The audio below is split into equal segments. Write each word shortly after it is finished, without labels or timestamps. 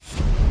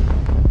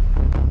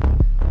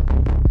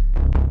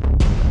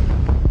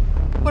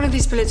of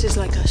these bullets is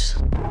like us,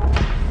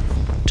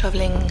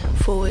 travelling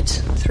forwards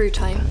through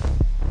time.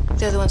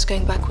 The other one's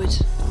going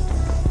backwards.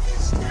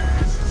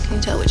 Can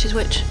you tell which is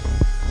which?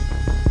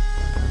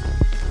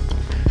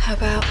 How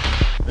about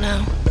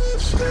now?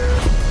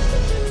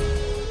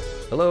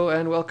 Hello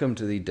and welcome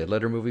to the Dead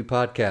Letter Movie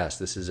Podcast.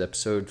 This is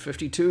episode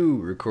 52,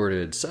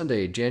 recorded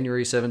Sunday,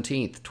 January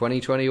 17th,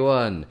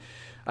 2021.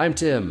 I'm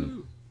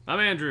Tim. I'm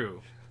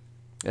Andrew.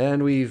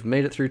 And we've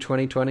made it through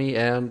 2020,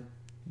 and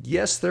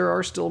yes, there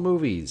are still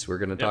movies. We're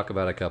going to talk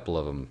about a couple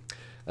of them.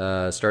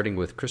 Starting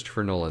with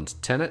Christopher Nolan's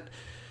Tenet,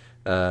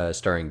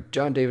 starring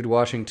John David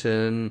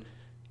Washington,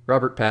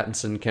 Robert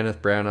Pattinson,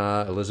 Kenneth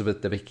Branagh,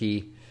 Elizabeth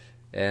Debicki,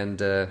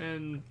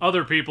 and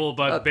other people,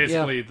 but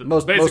basically,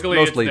 mostly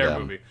it's their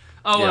them. movie.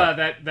 Oh,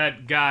 Yeah.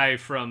 that guy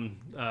from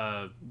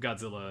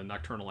Godzilla,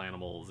 Nocturnal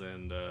Animals,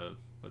 and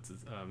what's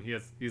his?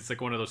 He's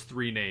like one of those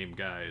three-name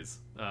guys.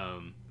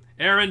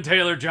 Aaron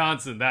Taylor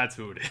Johnson. That's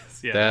who it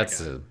is. Yeah, That's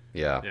that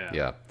guy. it.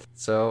 Yeah.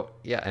 So,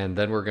 and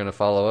then we're going to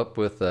follow up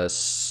with a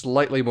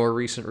slightly more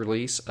recent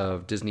release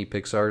of Disney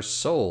Pixar's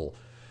Soul,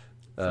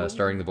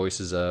 starring the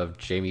voices of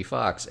Jamie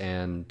Foxx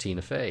and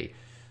Tina Fey.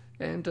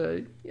 And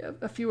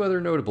a few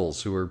other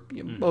notables who are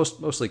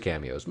mostly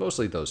cameos,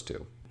 mostly those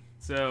two.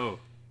 So,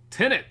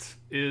 Tenet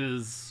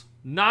is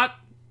not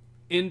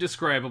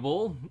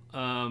indescribable.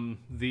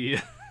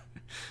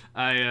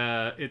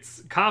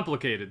 It's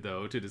complicated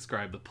though to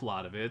describe the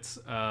plot of it.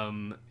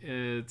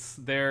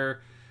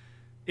 There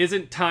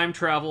isn't time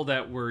travel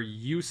that we're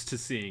used to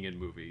seeing in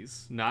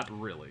movies, not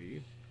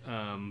really.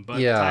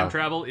 But time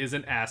travel is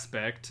an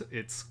aspect.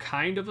 It's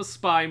kind of a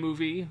spy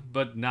movie,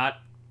 but not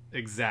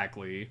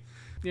exactly.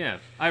 Yeah,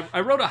 I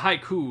wrote a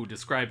haiku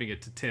describing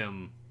it to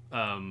Tim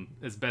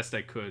as best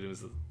I could. It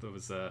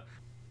was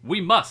we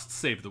must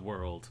save the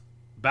world,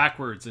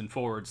 backwards and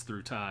forwards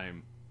through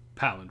time.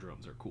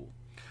 Palindromes are cool.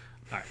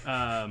 All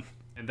right,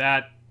 and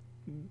that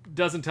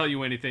doesn't tell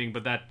you anything,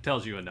 but that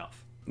tells you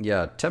enough.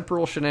 Yeah,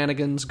 temporal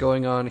shenanigans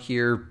going on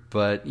here,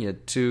 but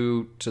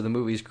to the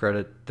movie's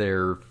credit,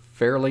 they're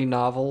fairly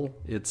novel.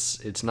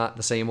 It's not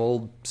the same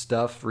old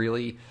stuff,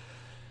 really.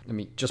 I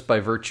mean, just by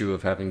virtue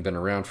of having been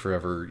around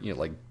forever,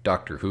 like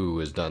Doctor Who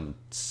has done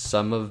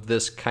some of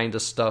this kind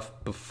of stuff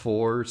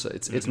before, so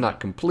it's not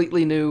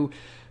completely new,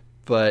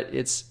 but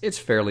it's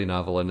fairly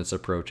novel in its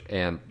approach.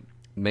 And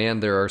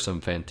man, there are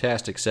some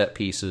fantastic set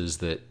pieces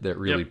that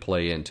really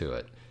play into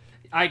it.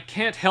 I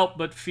can't help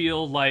but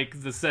feel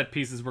like the set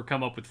pieces were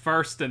come up with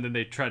first, and then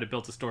they try to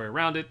build a story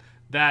around it.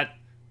 That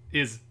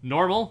is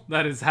normal.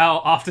 That is how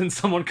often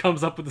someone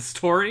comes up with a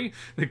story.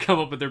 They come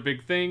up with their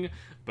big thing.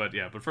 But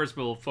first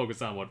we'll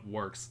focus on what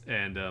works.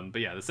 And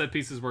the set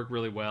pieces work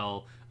really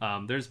well.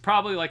 There's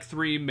probably like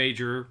three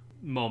major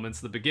moments.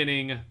 The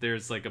beginning,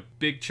 there's like a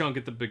big chunk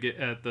in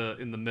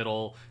the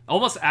middle,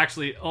 almost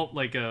exactly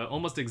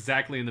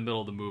in the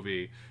middle of the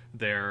movie.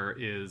 There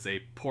is a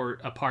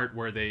part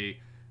where they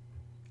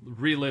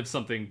relive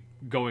something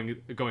going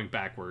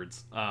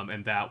backwards,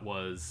 and that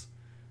was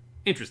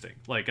interesting.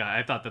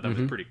 I thought that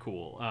was pretty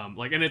cool.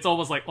 And it's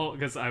almost like,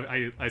 because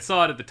I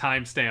saw it at the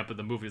timestamp of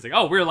the movie. It's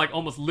like, we're like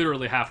almost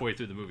literally halfway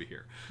through the movie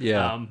here.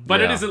 But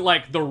it isn't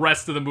like the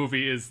rest of the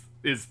movie is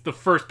the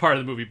first part of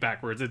the movie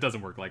backwards. It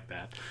doesn't work like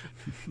that.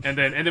 and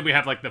then we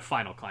have like the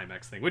final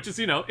climax thing, which is,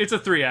 it's a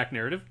 3-act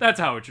narrative.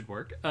 That's how it should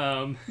work.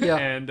 But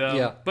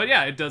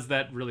it does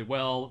that really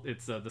well.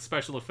 It's the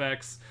special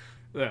effects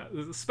 /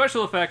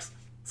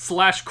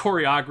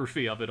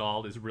 choreography of it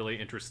all is really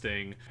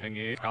interesting.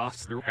 We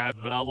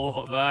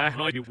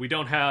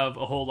don't have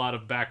a whole lot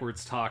of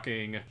backwards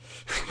talking.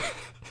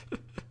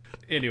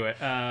 Anyway,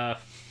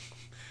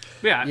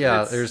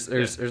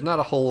 there's not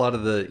a whole lot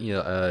of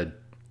the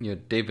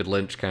David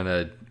Lynch kind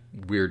of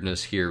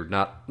weirdness here.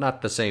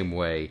 Not the same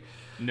way.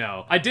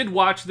 No, I did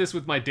watch this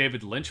with my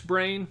David Lynch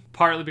brain,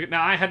 partly because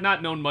now I had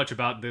not known much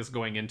about this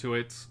going into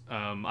it.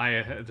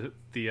 I had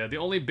the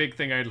only big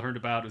thing I had learned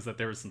about is that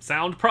there was some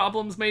sound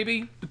problems,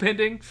 maybe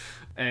depending,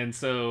 and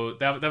so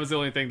that was the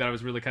only thing that I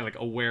was really kind of like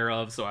aware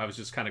of. So I was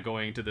just kind of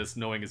going to this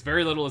knowing as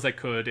very little as I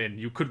could, and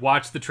you could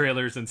watch the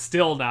trailers and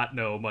still not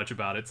know much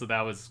about it. So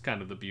that was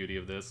kind of the beauty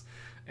of this.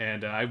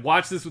 And I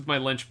watched this with my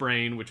Lynch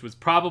brain, which was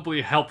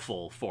probably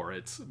helpful for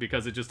it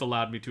because it just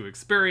allowed me to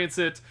experience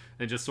it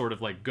and just sort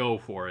of like go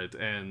for it.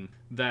 And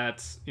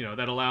that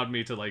allowed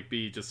me to like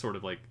be just sort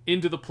of like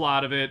into the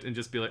plot of it and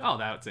just be like, oh,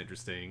 that's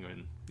interesting.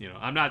 And,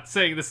 I'm not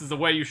saying this is the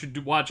way you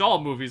should watch all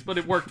movies, but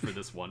it worked for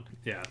this one.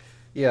 Yeah.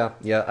 Yeah,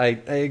 I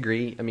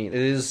agree. I mean, it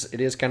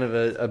is kind of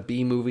a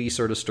B movie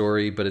sort of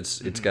story, but it's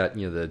got,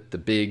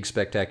 the big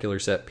spectacular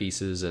set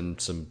pieces and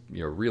some,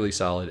 really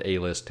solid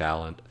A-list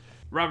talent.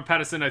 Robert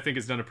Pattinson, I think,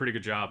 has done a pretty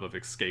good job of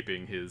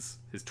escaping his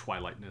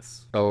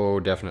Twilightness. Oh,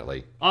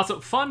 definitely. Also,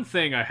 fun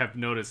thing I have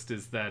noticed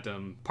is that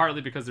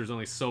partly because there's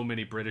only so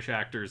many British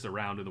actors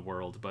around in the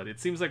world, but it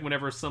seems like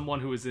whenever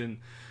someone who is in,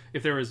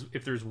 if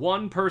there's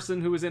one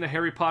person who is in a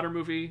Harry Potter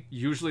movie,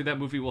 usually that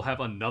movie will have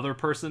another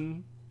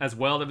person as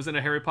well that was in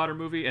a Harry Potter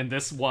movie, and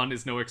this one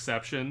is no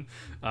exception.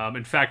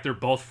 In fact, they're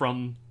both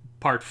from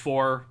part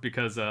 4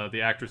 because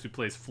the actress who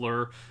plays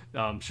Fleur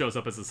shows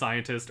up as a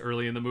scientist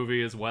early in the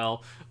movie as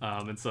well.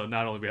 And so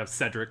not only we have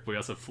Cedric, but we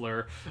also have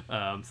Fleur.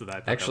 So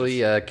that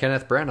actually,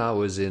 Kenneth Branagh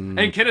was in.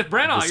 And Kenneth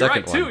Branagh, you're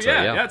right too. One, so,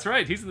 yeah, that's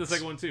right. He's in the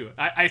second one too.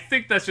 I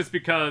think that's just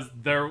because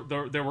there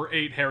were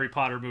 8 Harry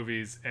Potter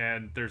movies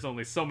and there's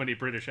only so many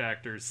British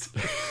actors.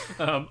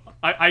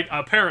 I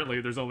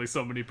apparently there's only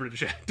so many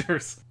British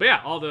actors. But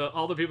yeah, all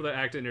the people that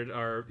act in it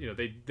are, you know,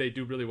 they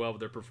do really well with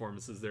their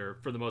performances. They're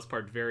for the most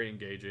part very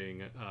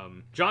engaging.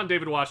 John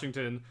David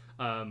Washington,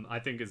 I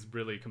think, is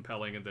really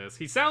compelling in this.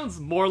 He sounds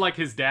more like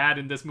his dad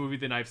in this movie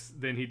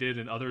than he did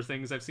in other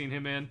things I've seen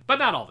him in, but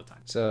not all the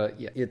time. So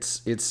yeah,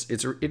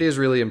 it is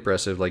really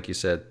impressive. Like you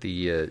said,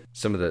 the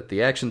some of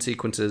the action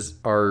sequences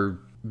are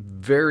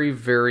very,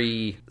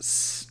 very.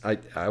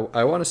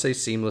 I want to say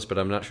seamless, but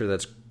I'm not sure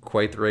that's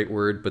quite the right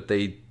word. But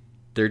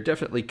they're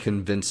definitely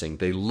convincing.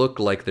 They look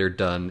like they're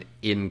done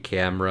in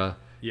camera,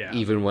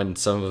 even when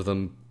some of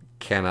them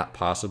cannot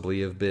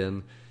possibly have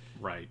been.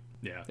 Right.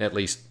 Yeah. At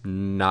least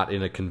not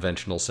in a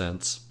conventional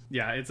sense.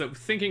 Yeah, it's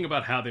thinking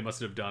about how they must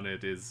have done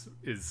it is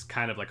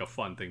kind of like a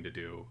fun thing to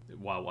do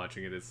while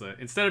watching it. It's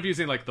instead of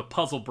using like the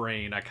puzzle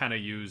brain, I kind of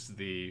used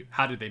the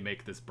how did they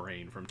make this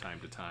brain from time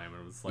to time.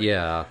 And it was like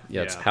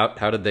it's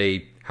how did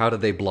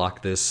they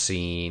block this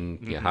scene?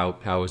 Mm-hmm. Yeah,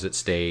 how was it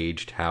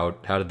staged? How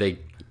did they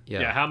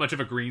how much of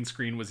a green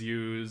screen was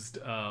used?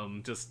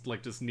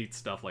 Just neat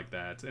stuff like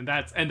that. And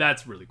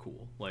that's really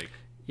cool. Like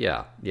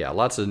yeah,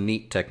 lots of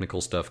neat technical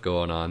stuff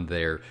going on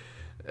there.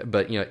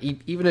 But, you know,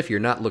 even if you're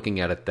not looking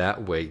at it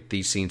that way,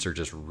 these scenes are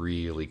just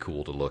really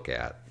cool to look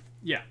at.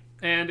 Yeah,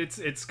 and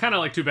it's kind of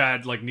like too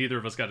bad like neither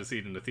of us got to see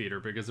it in the theater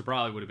because it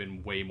probably would have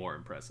been way more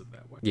impressive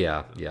that way.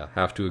 Yeah,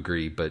 have to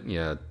agree. But,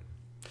 yeah.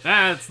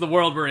 That's the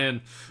world we're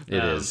in.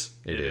 It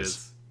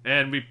is.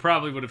 And we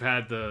probably would have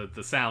had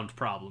the sound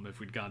problem if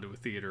we'd gone to a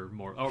theater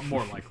more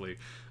likely.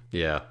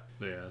 Yeah.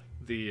 Yeah.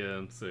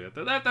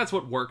 That's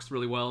what works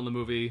really well in the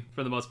movie.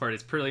 For the most part,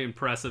 it's pretty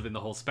impressive in the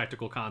whole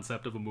spectacle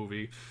concept of a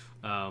movie.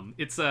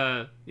 It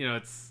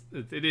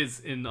is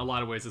in a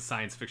lot of ways a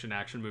science fiction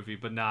action movie,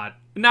 but not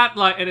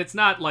like, and it's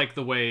not like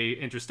the way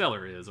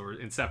Interstellar is or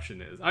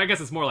Inception is. I guess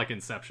it's more like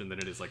Inception than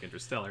it is like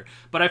Interstellar.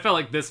 But I felt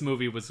like this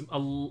movie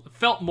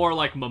felt more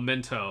like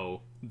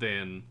Memento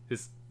than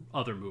his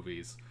other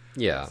movies.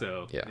 Yeah.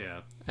 So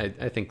yeah. I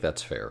think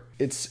that's fair.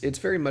 It's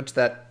very much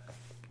that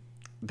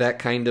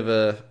kind of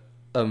a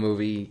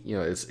movie. You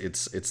know,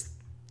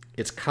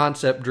 it's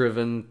concept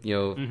driven. You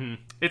know. Mm-hmm.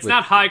 It's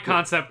not high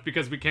concept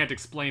because we can't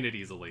explain it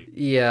easily.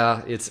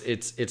 Yeah,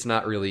 it's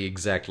not really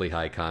exactly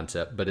high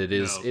concept, but it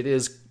is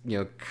you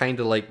know, kind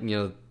of like, you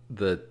know,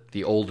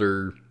 the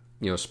older,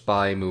 you know,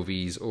 spy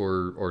movies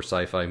or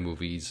sci-fi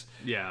movies.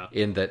 Yeah.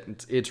 In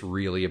that it's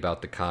really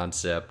about the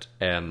concept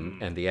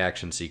and the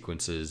action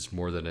sequences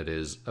more than it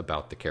is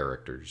about the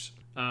characters.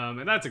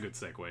 And that's a good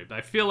segue.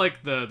 I feel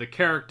like the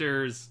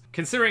characters,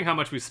 considering how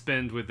much we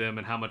spend with them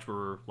and how much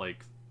we're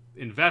like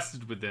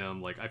invested with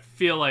them, like I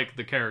feel like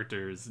the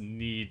characters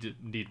need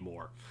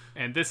more,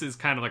 and this is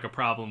kind of like a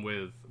problem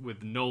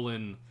with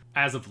Nolan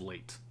as of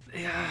late.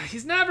 Yeah,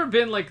 he's never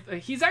been like,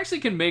 he's actually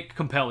can make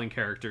compelling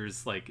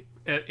characters like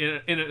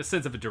in a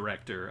sense of a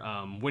director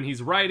when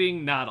he's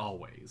writing, not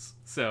always.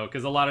 So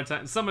because a lot of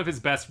times some of his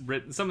best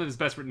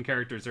written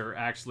characters are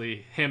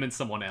actually him and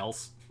someone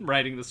else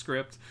writing the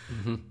script.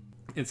 Mm-hmm.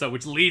 And so,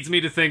 which leads me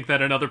to think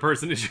that another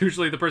person is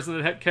usually the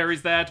person that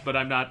carries that, but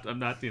I'm not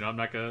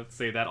gonna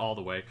say that all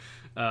the way.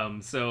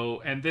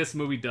 And this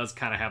movie does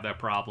kind of have that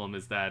problem,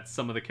 is that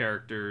some of the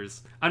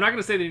characters, I'm not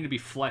gonna say they need to be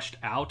fleshed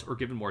out or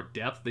given more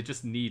depth. They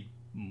just need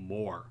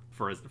more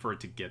for it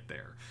to get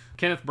there.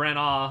 Kenneth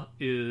Branagh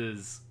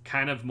is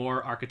kind of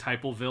more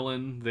archetypal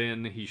villain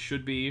than he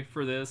should be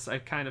for this, I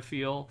kind of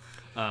feel.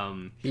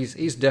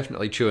 He's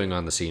definitely chewing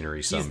on the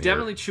scenery some. He's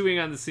definitely chewing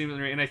on the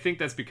scenery, and I think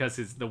that's because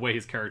the way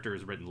his character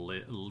is written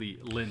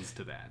lends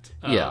to that.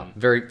 Yeah,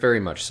 very, very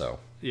much so.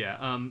 Yeah,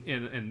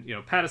 and you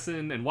know,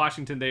 Pattinson and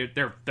Washington,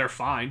 they're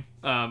fine.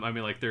 I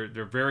mean, like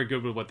they're very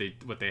good with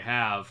what they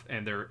have,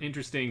 and they're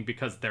interesting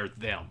because they're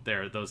them.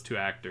 They're those two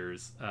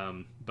actors.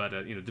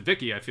 But you know,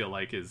 Debicki, I feel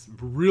like, is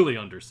really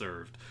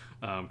underserved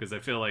because I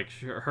feel like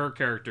her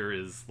character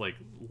is like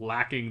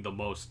lacking the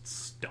most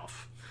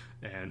stuff.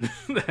 And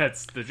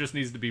there just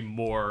needs to be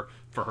more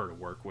for her to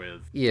work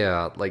with.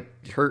 Yeah, like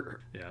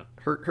her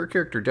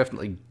character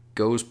definitely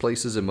goes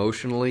places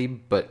emotionally,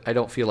 but I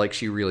don't feel like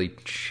she really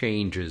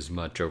changes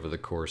much over the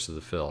course of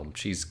the film.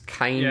 She's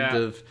kind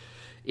of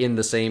in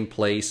the same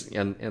place,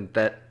 and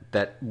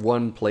that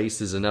one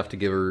place is enough to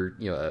give her,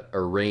 you know, a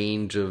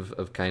range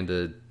of kind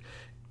of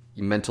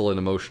mental and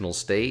emotional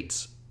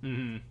states.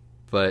 Mm-hmm.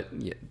 But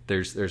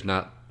there's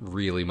not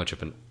really much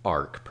of an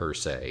arc per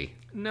se.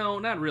 No,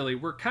 not really.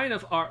 We're kind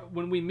of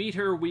when we meet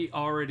her, we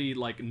already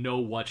like know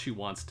what she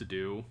wants to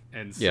do,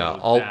 and so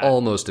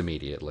almost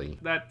immediately.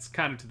 That's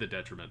kind of to the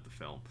detriment of the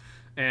film.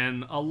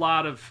 And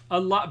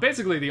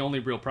basically the only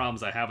real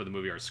problems I have with the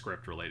movie are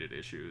script related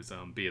issues,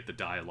 be it the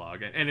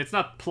dialogue, and it's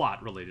not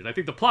plot related. I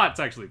think the plot's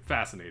actually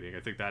fascinating. I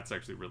think that's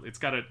actually really, it's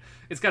got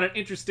an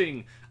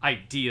interesting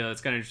idea,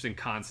 it's got an interesting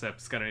concept,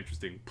 it's got an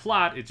interesting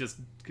plot. It just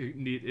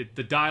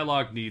the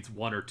dialogue needs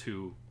one or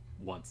two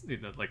once,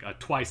 like a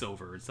twice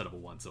over instead of a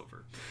once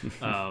over,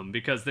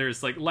 because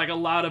there's like a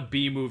lot of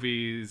B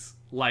movies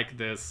like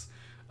this.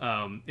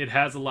 It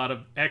has a lot of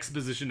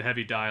exposition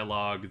heavy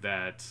dialogue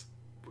that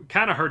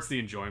kind of hurts the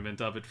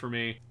enjoyment of it for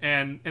me.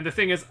 And the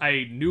thing is,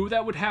 I knew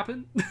that would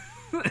happen,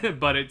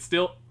 but it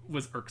still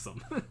was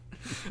irksome.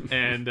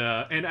 and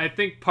I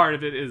think part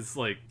of it is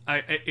like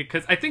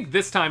because I think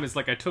this time is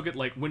like I took it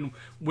like when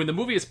the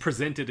movie is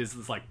presented as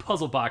this like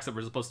puzzle box that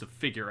we're supposed to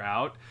figure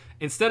out,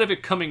 instead of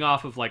it coming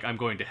off of like I'm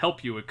going to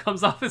help you, it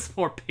comes off as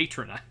more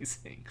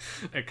patronizing.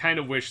 I kind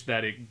of wish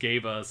that it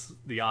gave us,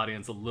 the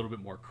audience, a little bit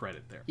more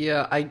credit there.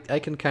 Yeah, I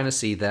can kind of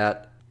see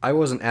that. I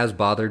wasn't as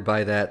bothered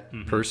by that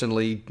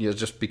personally,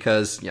 just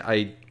because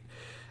I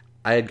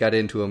had got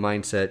into a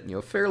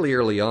mindset, fairly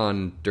early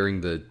on during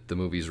the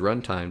movie's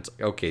runtime. It's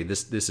like, okay,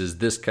 this is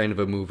this kind of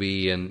a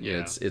movie, and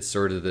it's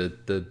sort of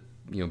the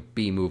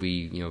B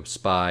movie,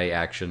 spy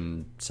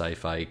action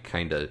sci-fi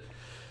kind of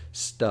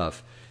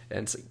stuff,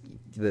 and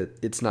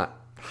it's not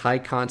high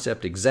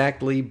concept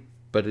exactly,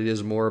 but it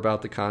is more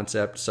about the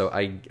concept. So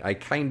I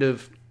kind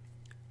of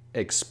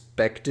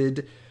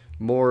expected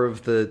more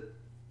of the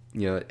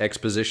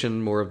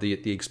exposition, more of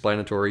the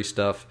explanatory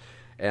stuff,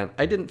 and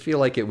I didn't feel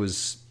like it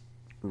was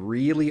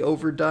really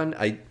overdone.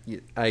 I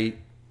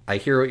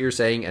hear what you're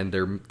saying, and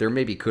there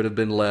maybe could have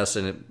been less,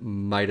 and it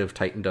might have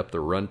tightened up the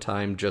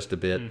runtime just a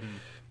bit.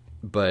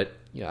 But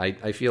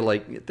I feel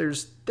like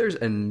there's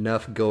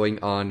enough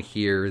going on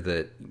here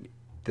that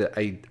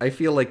I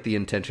feel like the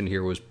intention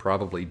here was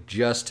probably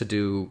just to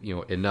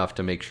do enough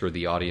to make sure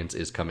the audience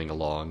is coming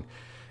along.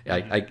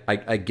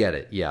 I get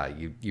it. Yeah,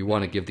 you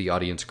want to give the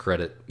audience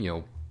credit,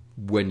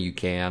 when you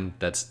can.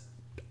 That's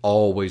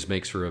always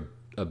makes for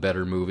a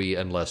better movie,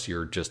 unless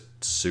you're just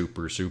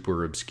super,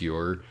 super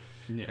obscure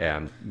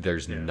and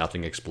there's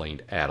nothing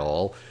explained at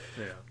all.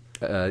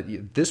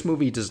 This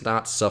movie does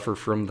not suffer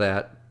from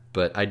that,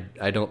 but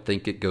I don't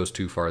think it goes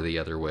too far the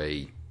other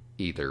way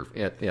either,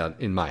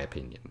 in my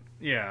opinion.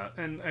 Yeah,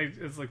 and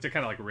it's like to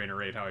kind of like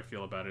reiterate how I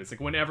feel about it. It's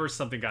like whenever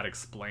something got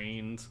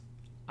explained,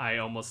 I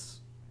almost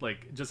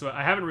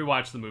I haven't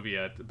rewatched the movie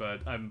yet,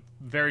 but I'm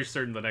very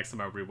certain the next time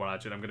I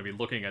rewatch it, I'm going to be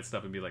looking at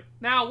stuff and be like,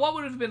 now what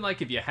would it have been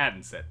like if you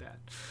hadn't said that?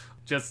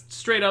 Just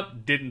straight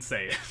up didn't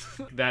say it.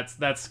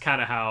 That's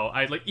kind of how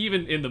I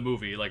even in the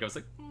movie, I was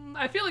like,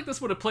 I feel like this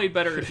would have played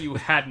better if you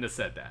hadn't have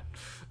said that.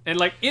 And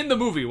in the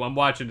movie, I'm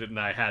watching it and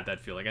I had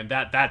that feeling, and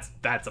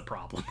that's a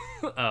problem.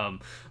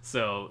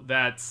 So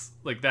that's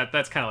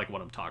kind of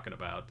what I'm talking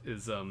about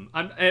is and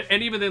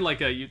even then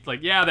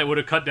they would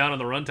have cut down on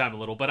the runtime a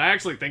little, but I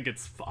actually think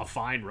it's a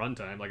fine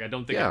runtime. I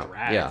don't think it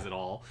drags at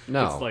all.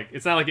 No,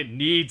 it's not like it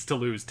needs to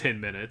lose 10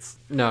 minutes.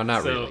 No,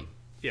 not really.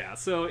 Yeah,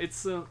 so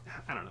it's I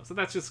don't know. So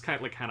that's just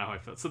kind of how I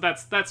felt. So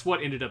that's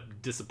what ended up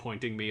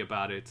disappointing me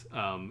about it.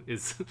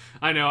 Is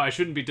I know I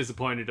shouldn't be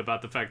disappointed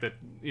about the fact that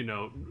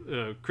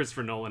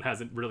Christopher Nolan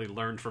hasn't really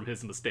learned from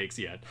his mistakes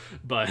yet,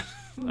 but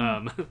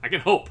I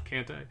can hope,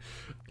 can't I?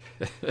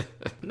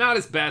 Not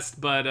his best,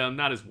 but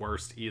not his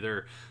worst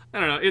either. I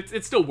don't know.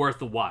 It's still worth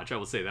the watch. I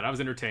will say that I was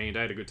entertained.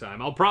 I had a good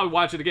time. I'll probably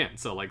watch it again.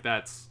 So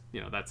that's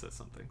that says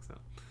something. So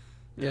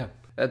yeah,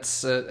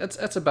 that's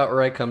about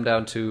where I come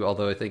down to.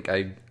 Although I think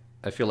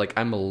I feel like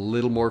I'm a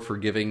little more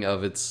forgiving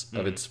of its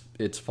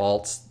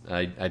faults.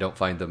 I don't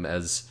find them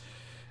as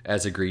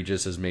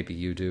egregious as maybe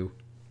you do.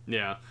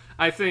 Yeah,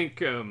 I think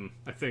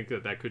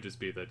that could just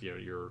be that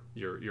you're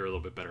a little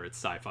bit better at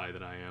sci-fi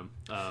than I am.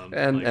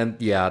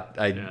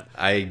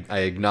 I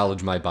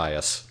acknowledge my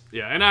bias.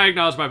 Yeah, and I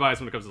acknowledge my bias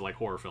when it comes to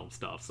horror film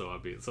stuff. So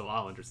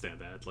I'll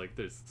understand that.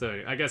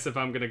 So I guess if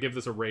I'm gonna give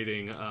this a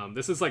rating,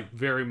 this is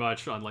very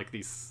much on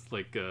these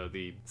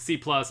the C+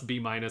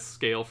 B-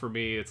 scale for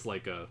me. It's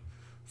a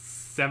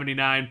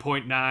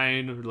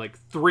 79.9 or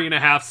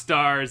 3.5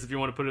 stars if you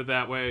want to put it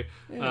that way.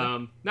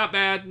 Yeah. Not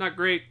bad, not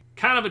great.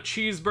 Kind of a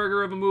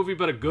cheeseburger of a movie,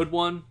 but a good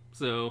one.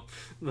 So,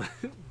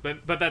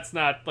 but that's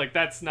not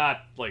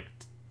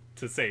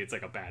to say it's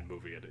a bad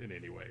movie in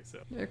any way. So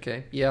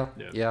okay, yeah.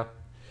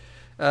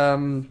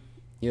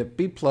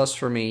 B+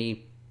 for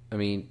me. I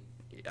mean,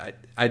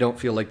 I don't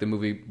feel like the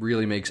movie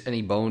really makes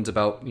any bones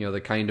about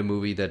the kind of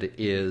movie that it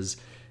is,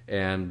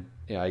 and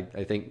I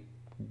think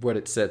what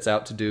it sets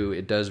out to do,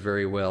 it does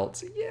very well.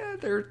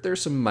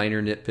 There's some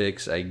minor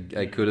nitpicks.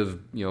 I could have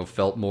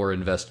felt more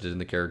invested in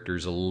the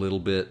characters a little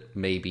bit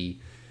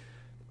maybe,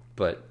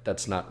 but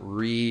that's not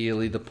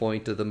really the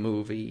point of the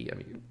movie. I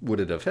mean, would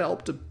it have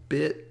helped a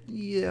bit?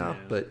 Yeah.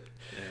 But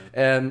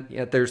and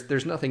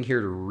there's nothing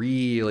here to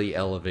really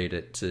elevate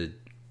it to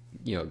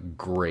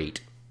great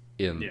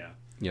in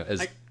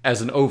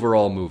as an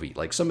overall movie.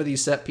 Like some of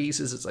these set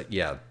pieces, it's like,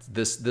 yeah,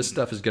 this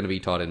stuff is going to be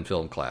taught in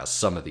film class.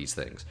 Some of these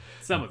things,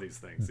 yeah.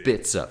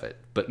 Bits of it,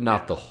 but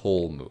not the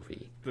whole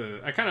movie.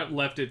 I kind of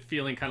left it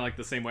feeling kind of like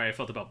the same way I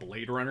felt about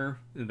Blade Runner,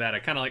 in that I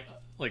kind of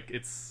like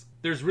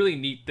there's really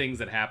neat things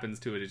that happens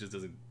to it. It just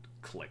doesn't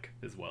click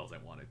as well as I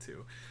wanted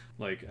to.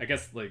 Like, I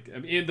guess, like, I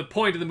mean, the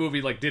point of the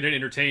movie, like, did it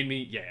entertain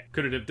me? Yeah.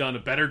 Could it have done a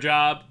better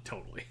job?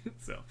 Totally.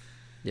 So,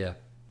 yeah.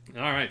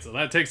 All right, so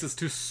that takes us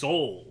to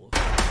Soul.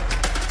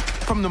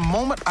 From the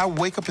moment I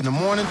wake up in the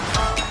morning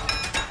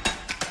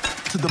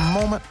to the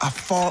moment I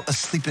fall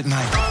asleep at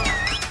night,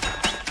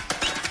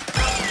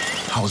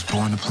 I was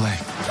born to play.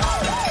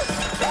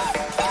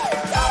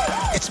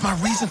 It's my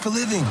reason for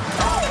living.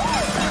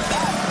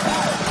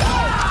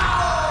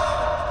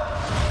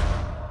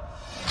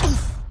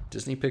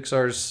 Disney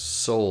Pixar's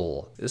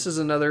Soul. This is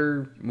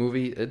another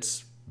movie.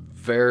 It's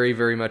very,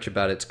 very much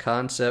about its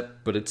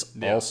concept, but it's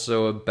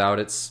also about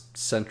its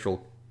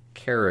central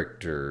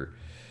character.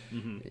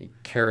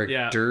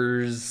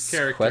 Characters?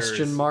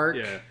 Question mark?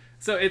 Yeah.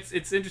 So it's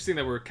interesting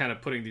that we're kind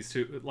of putting these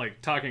two,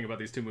 like, talking about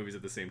these two movies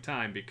at the same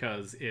time,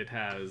 because it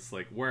has,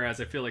 like, whereas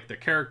I feel like the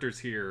characters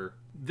here,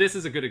 this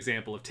is a good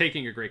example of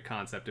taking a great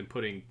concept and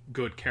putting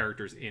good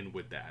characters in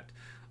with that.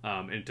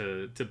 And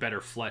to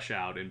better flesh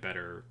out and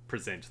better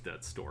present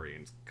that story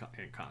and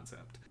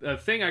concept. The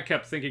thing I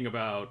kept thinking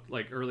about,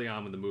 like, early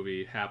on when the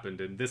movie happened,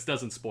 and this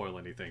doesn't spoil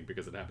anything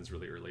because it happens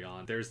really early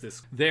on, there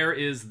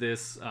is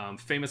this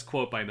famous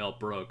quote by Mel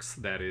Brooks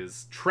that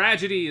is,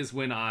 "Tragedy is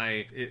when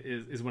I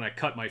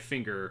cut my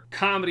finger.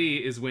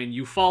 Comedy is when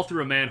you fall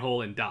through a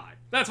manhole and die."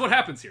 That's what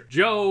happens here.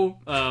 Joe,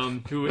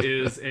 who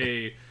is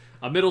a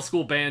middle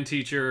school band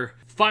teacher,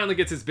 finally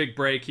gets his big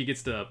break. He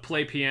gets to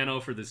play piano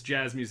for this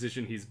jazz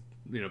musician he's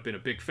been a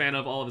big fan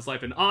of all of his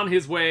life, and on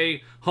his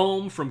way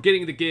home from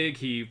getting the gig,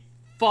 he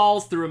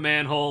falls through a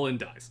manhole and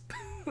dies.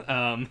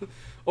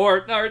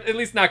 Or at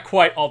least not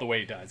quite all the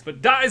way he dies,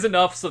 but dies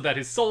enough so that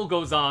his soul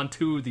goes on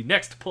to the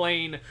next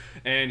plane,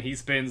 and he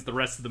spends the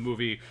rest of the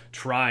movie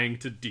trying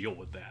to deal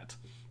with that.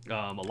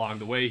 Along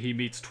the way, he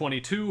meets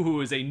 22, who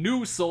is a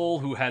new soul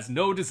who has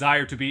no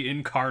desire to be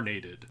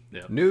incarnated.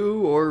 Yep.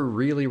 New or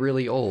really,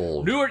 really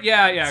old? Newer,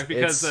 yeah,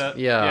 because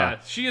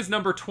she is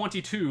number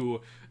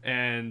 22,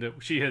 and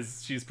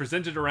she's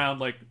presented around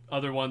like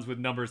other ones with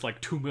numbers like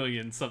 2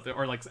 million something,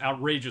 or like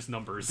outrageous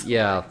numbers.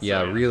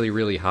 Really,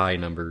 really high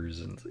numbers.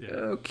 And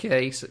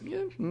okay, so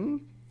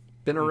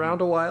been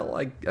around a while,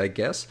 I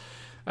guess.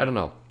 I don't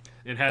know.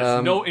 It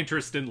has no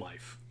interest in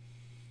life.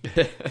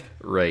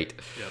 Right.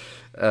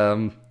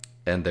 Yep.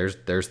 And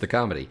there's the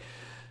comedy.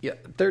 Yeah,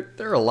 there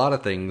are a lot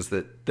of things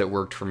that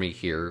worked for me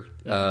here.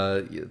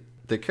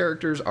 The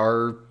characters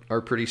are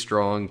pretty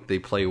strong. They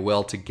play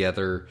well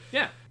together.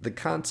 Yeah. The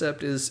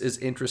concept is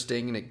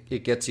interesting, and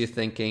it gets you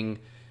thinking.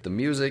 The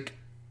music,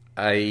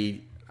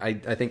 I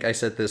think I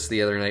said this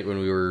the other night when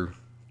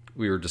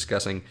we were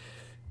discussing.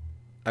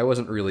 I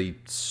wasn't really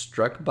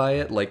struck by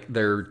it. Like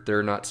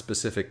they're not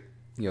specific,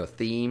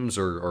 themes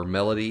or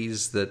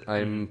melodies that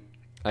I'm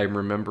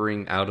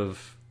remembering out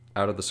of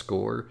the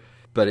score,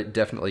 but it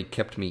definitely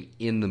kept me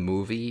in the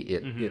movie.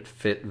 It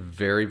fit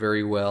very,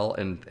 very well,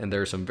 and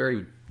there are some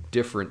very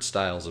different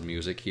styles of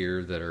music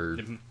here that are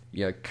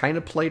kind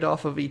of played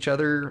off of each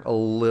other a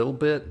little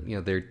bit.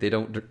 They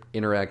don't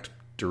interact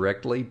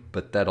directly,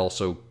 but that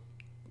also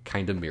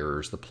kind of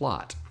mirrors the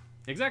plot.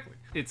 Exactly.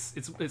 It's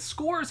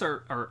scores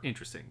are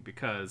interesting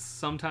because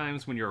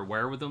sometimes when you're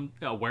aware of them,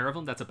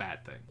 that's a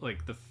bad thing.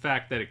 Like the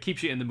fact that it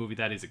keeps you in the movie,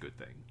 that is a good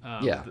thing.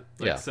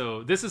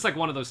 So this is like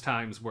one of those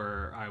times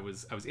where I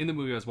was in the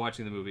movie, I was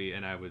watching the movie,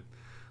 and I would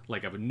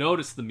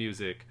notice the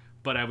music,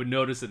 but I would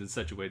notice it in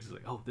such a way just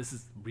like, oh, this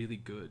is really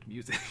good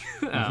music.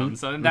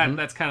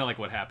 That's kind of like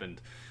what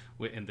happened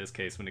in this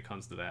case when it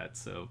comes to that.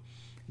 So.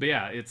 But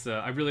yeah, it's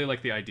I really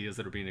like the ideas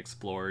that are being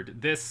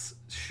explored. This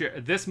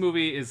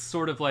movie is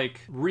sort of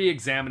like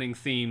re-examining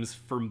themes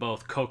from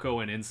both Coco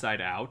and Inside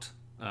Out.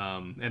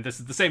 And this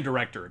is the same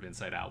director of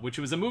Inside Out, which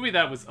was a movie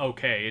that was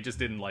okay. It just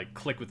didn't like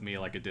click with me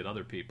like it did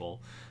other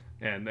people.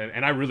 And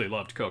I really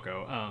loved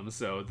Coco.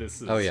 So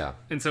this is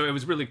and so it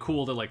was really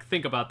cool to like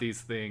think about these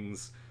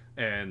things.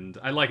 And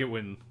I like it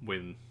when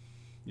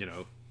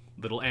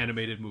little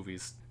animated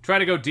movies try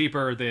to go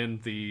deeper than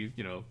the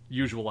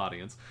usual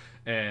audience,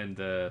 and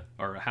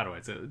or how do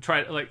I say it?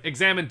 Try like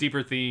examine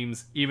deeper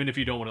themes even if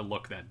you don't want to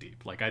look that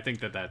deep. Like I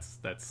think that's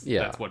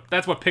what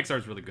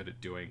Pixar's really good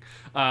at doing,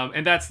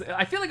 and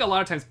I feel like a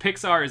lot of times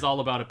Pixar is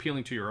all about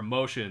appealing to your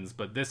emotions,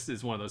 but this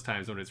is one of those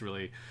times when it's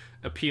really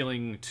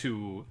appealing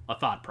to a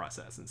thought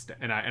process instead,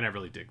 and I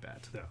really dig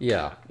that.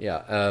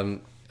 So.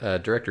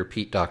 Director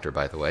Pete Docter,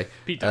 by the way.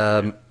 Pete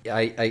Docter.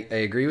 I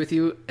agree with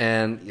you,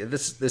 and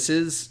this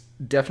is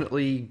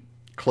definitely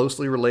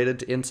closely related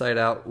to Inside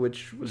Out,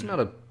 which was not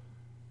a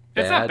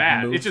bad It's not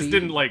bad. movie. It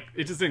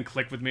just didn't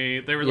click with me.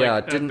 They were Yeah,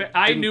 like, it didn't-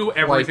 I didn't knew quite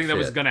everything that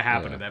was fit. going to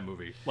happen Yeah. in that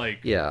movie. Like,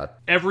 Yeah,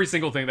 every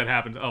single thing that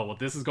happened. Oh, well,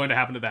 this is going to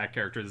happen to that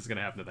character. This is going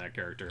to happen to that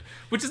character.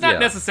 Which is not Yeah.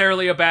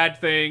 necessarily a bad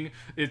thing.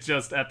 It's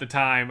just at the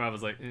time I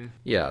was like,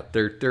 yeah.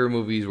 There are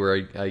movies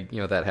where I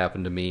that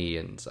happened to me,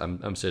 and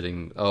I'm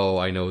sitting. Oh,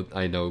 I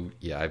know.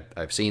 Yeah,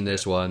 I've seen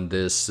this one,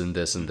 this and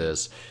this and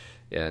this,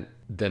 and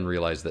then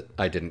realized that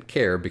I didn't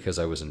care because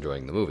I was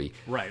enjoying the movie.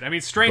 right. I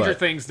mean, Stranger But-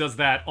 Things does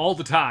that all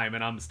the time,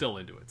 and I'm still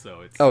into it.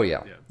 So it's Oh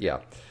yeah.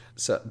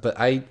 So, but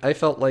I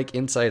felt like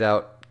Inside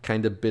Out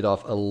kind of bit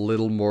off a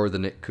little more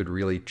than it could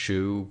really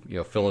chew.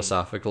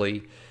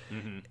 Philosophically,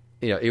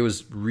 it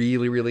was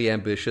really, really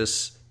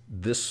ambitious.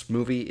 This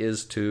movie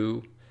is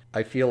too.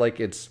 I feel like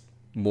it's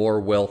more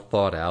well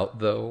thought out,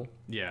 though.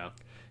 Yeah.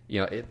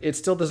 It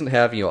still doesn't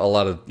have a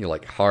lot of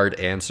like hard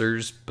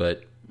answers,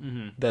 but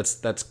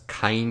that's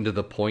kind of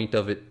the point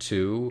of it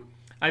too.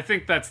 I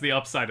think that's the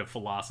upside of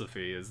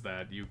philosophy is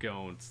that you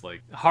don't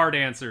like hard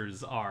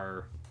answers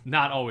are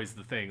not always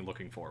the thing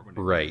looking for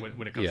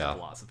when it comes to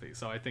philosophy.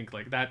 So I think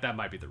like that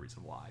might be the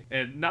reason why.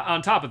 And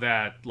on top of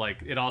that,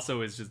 like it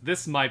also is just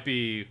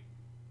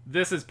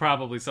this is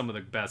probably some of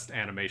the best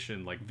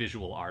animation like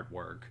visual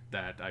artwork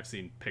that I've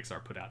seen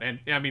Pixar put out. And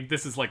I mean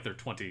this is like their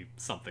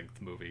 20-something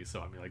movie,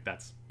 so I mean like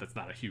that's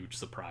not a huge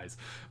surprise.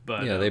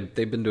 But Yeah,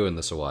 they've been doing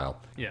this a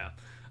while. yeah.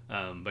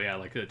 But yeah,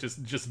 like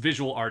just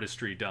visual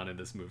artistry done in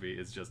this movie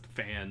is just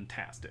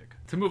fantastic.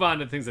 To move on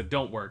to things that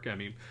don't work, I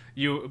mean,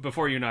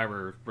 before you and I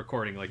were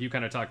recording, like you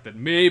kind of talked that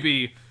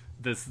maybe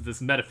this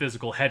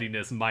metaphysical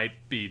headiness might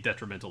be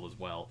detrimental as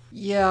well.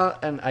 Yeah,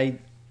 and I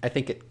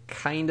think it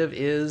kind of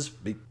is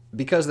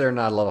because there are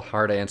not a lot of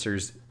hard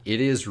answers.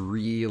 It is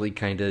really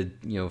kind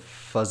of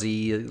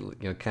fuzzy,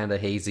 kind of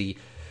hazy,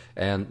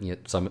 and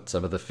some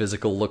of the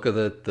physical look of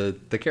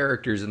the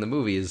characters in the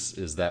movie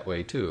is that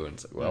way too. And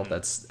it's like, well,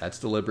 that's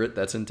deliberate,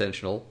 that's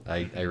intentional.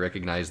 I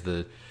recognize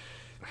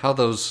how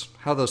those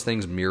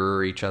things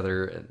mirror each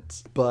other,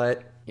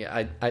 but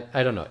yeah,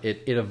 I don't know.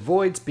 It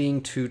avoids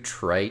being too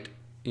trite.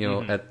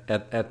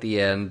 At the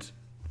end,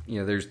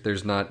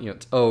 there's not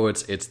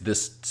it's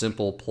this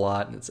simple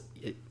plot, and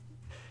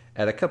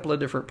at a couple of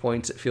different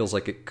points it feels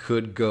like it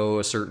could go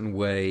a certain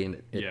way,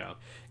 and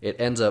it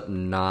ends up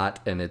not,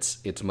 and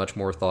it's much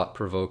more thought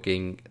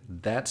provoking.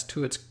 That's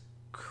to its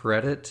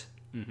credit,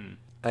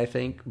 I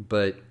think,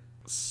 but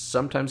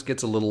sometimes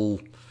gets a little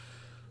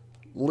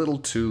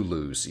too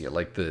loose.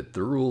 Like the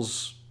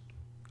rules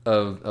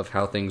of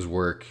how things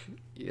work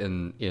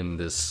in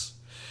this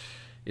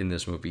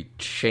movie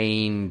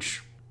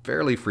change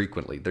fairly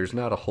frequently. There's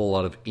not a whole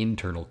lot of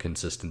internal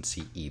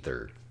consistency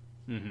either.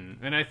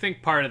 And I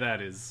think part of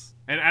that is,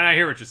 and I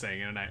hear what you're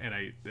saying, and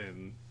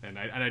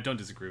I don't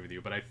disagree with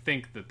you, but I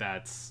think that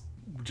that's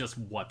just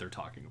what they're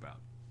talking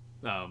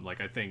about.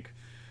 Like I think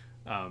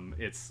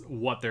it's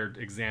what they're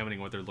examining,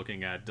 what they're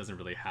looking at doesn't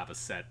really have a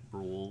set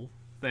rule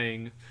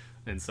thing,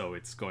 and so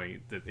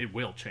it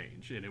will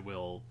change and it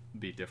will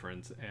be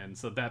different, and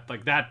so that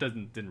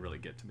didn't really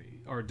get to me,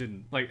 or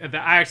didn't like that.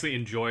 I actually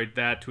enjoyed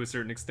that to a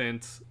certain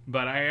extent,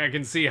 but I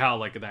can see how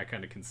like that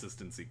kind of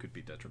consistency could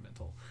be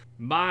detrimental.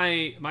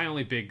 My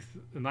only big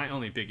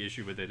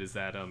issue with it is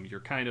that you're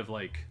kind of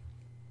like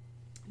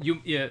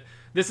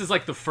this is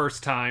like the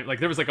first time, like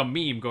there was like a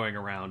meme going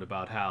around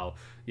about how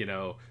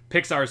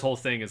Pixar's whole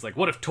thing is like,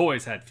 what if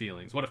toys had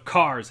feelings, what if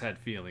cars had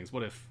feelings,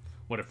 what if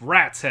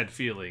rats had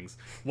feelings,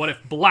 what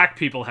if black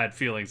people had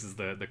feelings is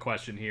the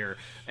question here.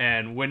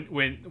 And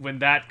when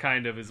that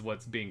kind of is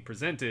what's being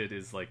presented,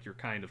 is like you're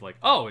kind of like,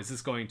 oh, is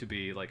this going to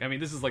be like, I mean,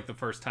 this is like the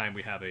first time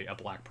we have a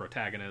black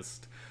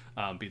protagonist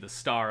be the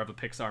star of a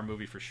Pixar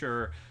movie for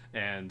sure,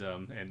 and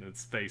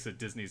let's face it,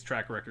 Disney's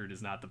track record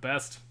is not the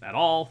best at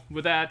all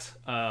with that.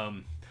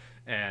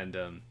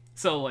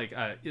 So like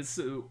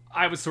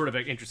I was sort of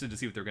interested to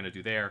see what they're going to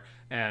do there,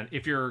 and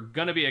if you're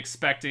going to be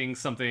expecting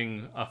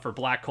something for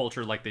black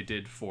culture like they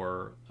did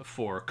for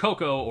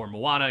Coco or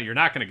Moana, you're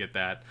not going to get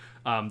that.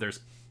 There's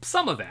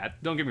some of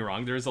that, don't get me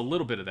wrong, there's a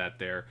little bit of that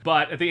there,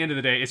 but at the end of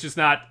the day, it's just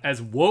not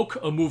as woke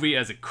a movie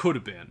as it could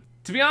have been.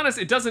 To be honest,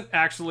 it doesn't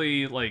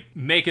actually like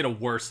make it a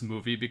worse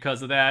movie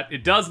because of that.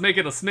 It does make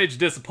it a smidge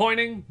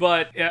disappointing,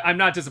 but I'm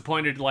not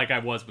disappointed like I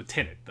was with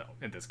Tenet, though.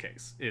 In this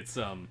case, it's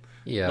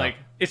like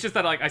it's just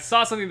that like I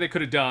saw something they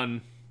could have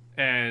done,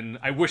 and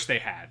I wish they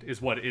had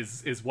is what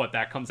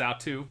that comes out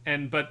to.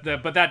 And but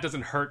that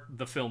doesn't hurt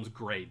the film's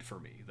grade for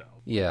me,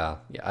 though. Yeah,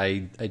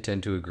 I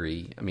tend to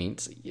agree. I mean,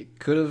 it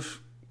could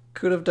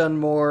have done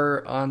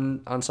more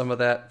on some of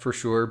that for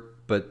sure,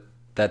 but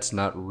that's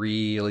not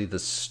really the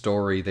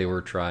story they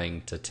were trying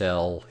to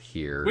tell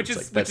here. Which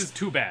is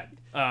too bad.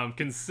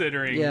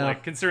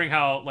 Considering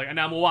how like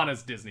now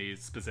Moana's Disney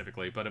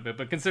specifically,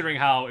 but considering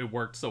how it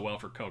worked so well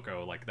for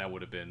Coco, like that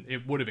would have been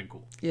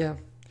cool. Yeah.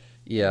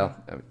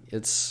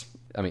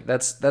 I mean,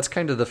 that's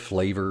kind of the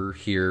flavor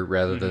here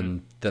rather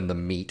than the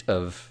meat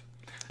of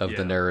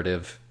the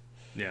narrative.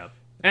 Yeah.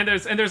 And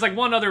there's like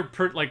one other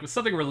like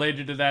something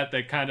related to that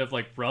kind of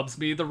like rubs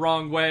me the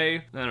wrong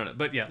way. I don't know,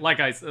 but yeah, like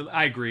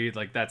I agree.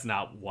 Like that's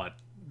not what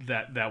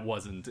that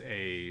wasn't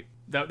a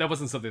that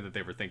wasn't something that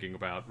they were thinking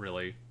about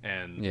really,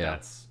 and Yeah.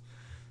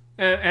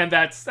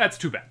 that's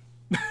too bad.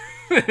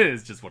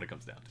 It's just what it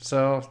comes down to.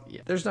 So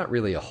yeah, there's not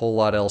really a whole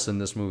lot else in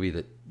this movie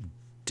that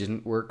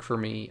didn't work for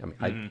me. I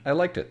mean, I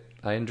liked it.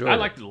 I enjoyed it. I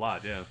liked it a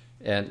lot, yeah.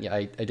 And yeah,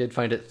 I did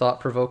find it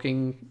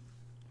thought-provoking,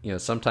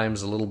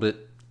 sometimes a little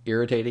bit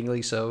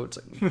irritatingly so. It's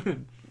like,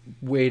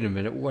 wait a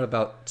minute, what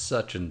about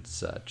such and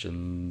such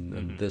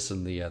and this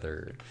and the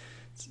other?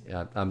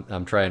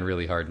 I'm trying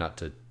really hard not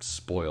to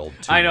spoil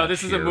too I know, much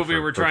this is a here movie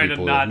for we're trying to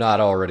people who have not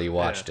already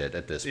watched it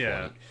at this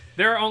point.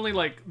 There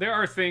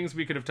are things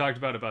we could have talked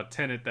about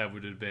Tenet that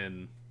would have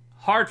been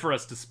hard for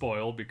us to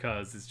spoil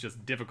because it's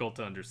just difficult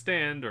to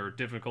understand or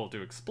difficult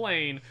to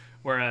explain,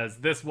 whereas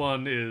this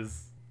one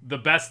is the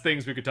best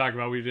things we could talk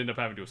about. We'd end up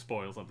having to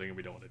spoil something, and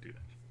we don't want to do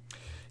that.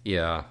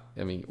 Yeah,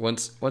 I mean,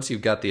 once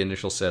you've got the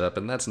initial setup,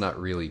 and that's not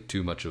really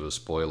too much of a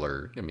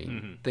spoiler. I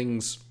mean,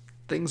 things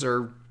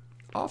are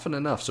often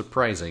enough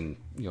surprising,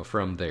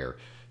 from there.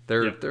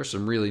 There's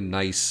some really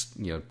nice,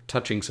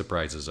 touching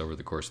surprises over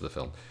the course of the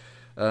film.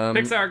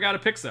 Pixar got a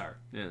Pixar.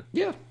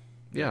 Yeah,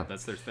 Yeah.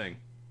 that's their thing.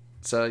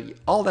 So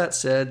all that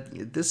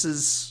said, this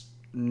is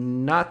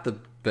not the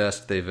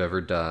best they've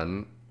ever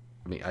done.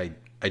 I mean,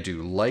 I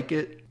do like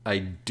it. I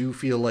do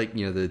feel like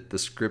the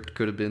script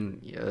could have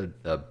been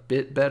a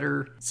bit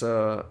better.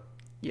 So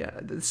yeah,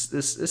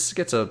 this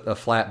gets a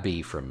flat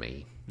B from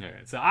me. All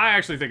right, so I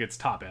actually think it's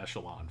top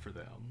echelon for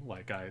them.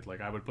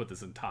 I would put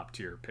this in top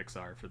tier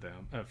Pixar for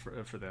them,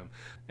 for them,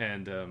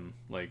 and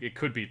it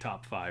could be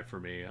top 5 for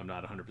me. I'm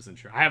not 100%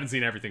 sure. I haven't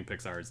seen everything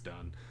Pixar has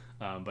done,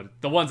 but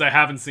the ones I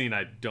haven't seen,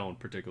 I don't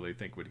particularly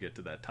think would get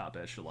to that top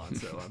echelon.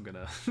 So I'm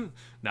gonna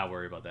not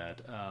worry about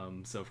that.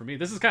 So for me,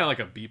 this is kind of like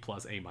a B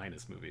plus A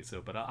minus movie.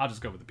 So, but I'll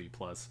just go with the B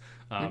plus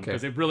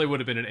because it really would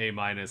have been an A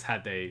minus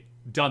had they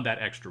done that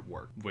extra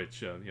work.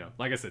 Which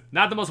like I said,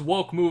 not the most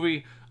woke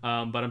movie,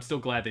 but I'm still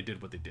glad they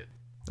did what they did.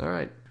 All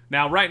right.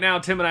 Now, right now,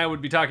 Tim and I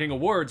would be talking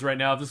awards right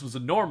now if this was a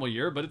normal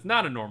year, but it's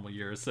not a normal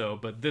year. So,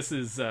 but this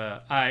is,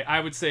 I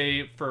would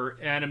say for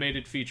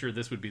animated feature,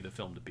 this would be the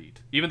film to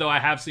beat. Even though I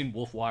have seen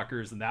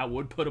Wolfwalkers, and that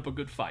would put up a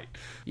good fight.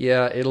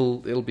 Yeah,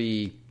 it'll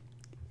be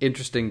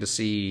interesting to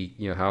see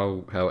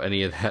how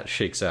any of that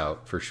shakes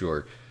out for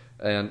sure.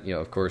 And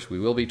of course, we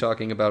will be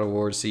talking about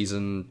awards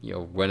season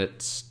when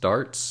it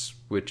starts,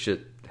 which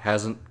it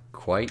hasn't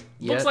quite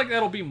yet. Looks like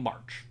that'll be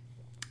March.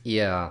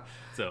 Yeah.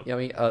 So I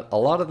mean, a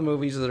lot of the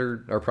movies that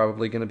are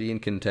probably going to be in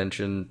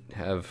contention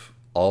have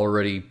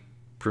already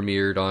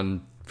premiered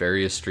on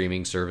various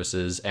streaming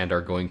services and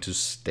are going to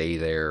stay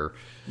there.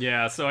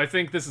 Yeah, so I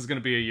think this is going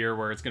to be a year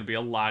where it's going to be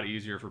a lot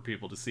easier for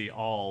people to see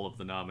all of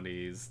the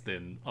nominees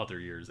than other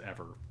years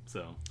ever.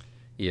 So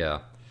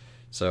yeah,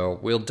 so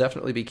we'll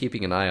definitely be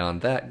keeping an eye on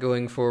that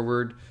going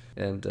forward,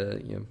 and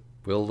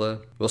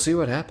we'll see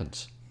what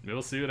happens.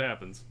 We'll see what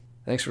happens.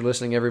 Thanks for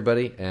listening,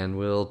 everybody, and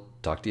we'll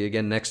talk to you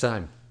again next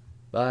time.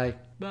 Bye.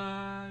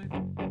 Bye.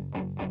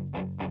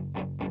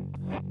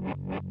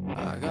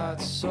 I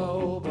got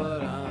soul,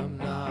 but I'm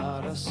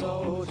not a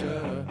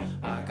soldier.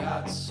 I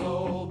got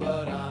soul,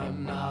 but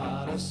I'm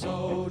not a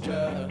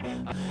soldier.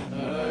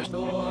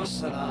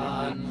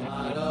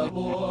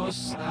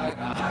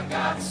 I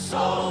got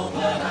soul,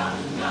 but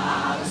I'm